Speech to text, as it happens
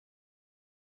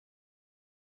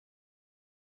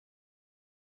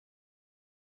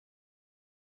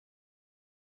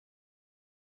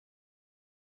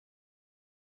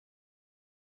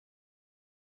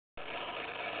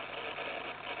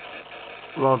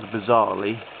rather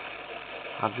bizarrely,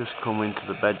 I've just come into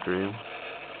the bedroom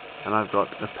and I've got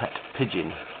a pet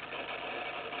pigeon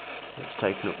that's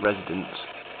taken up residence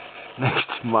next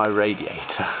to my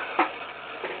radiator.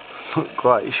 Not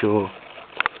quite sure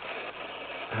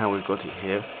how we've got it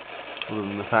here, other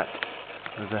than the fact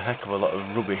there's a heck of a lot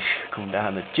of rubbish come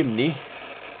down the chimney.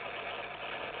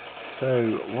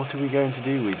 So what are we going to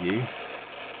do with you,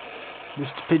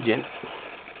 Mr. Pigeon?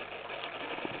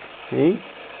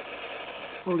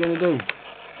 What are we going to do?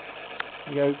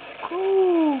 You go,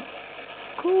 cool,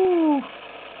 cool.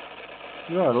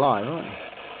 You're alive, aren't you?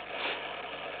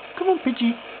 Come on,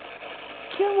 Pidgey.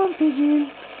 Come on,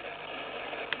 Pigeon.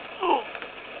 Oh,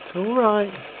 it's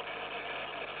alright.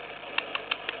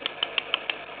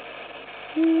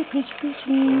 Yeah,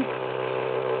 Pigeon.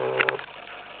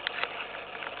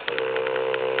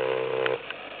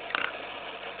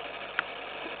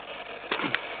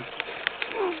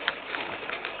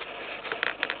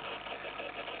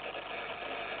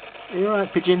 Are you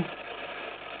alright, Pigeon?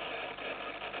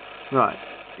 Right,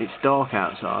 it's dark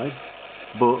outside,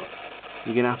 but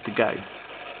you're going to have to go.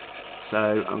 So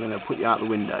I'm going to put you out the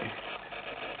window.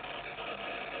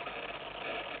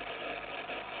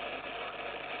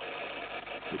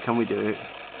 But can we do it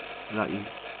without you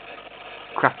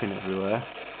crapping everywhere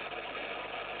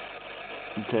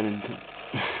and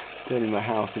turning my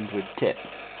house into a tip?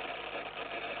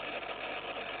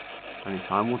 Only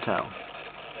time will tell.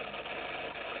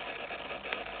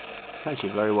 It's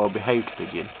actually a very well behaved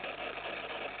pigeon.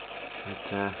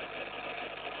 But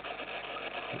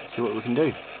let's see what we can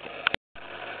do.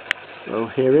 Well,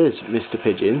 here is Mr.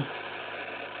 Pigeon.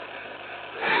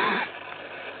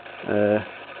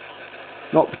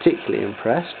 Not particularly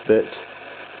impressed, but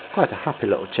quite a happy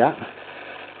little chap.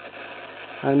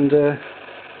 And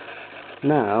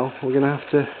now we're going to have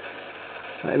to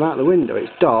let him out the window.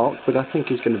 It's dark, but I think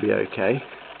he's going to be okay.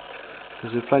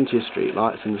 Because there's plenty of street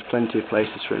lights and there's plenty of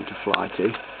places for him to fly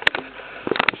to.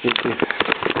 I think we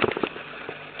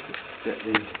get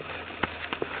the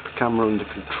camera under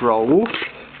control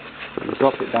and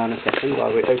drop it down a second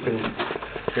while we open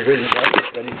the window,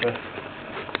 ready for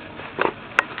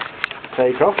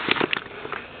take off.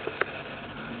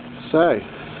 So,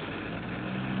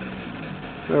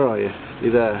 where are you?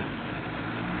 You there?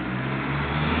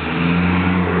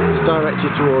 Let's direct you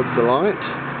towards the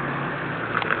light.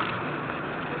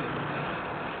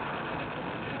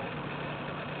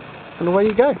 And away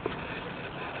you go.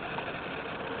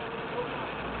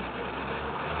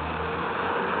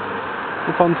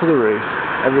 Up onto the roof.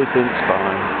 Everything's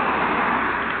fine.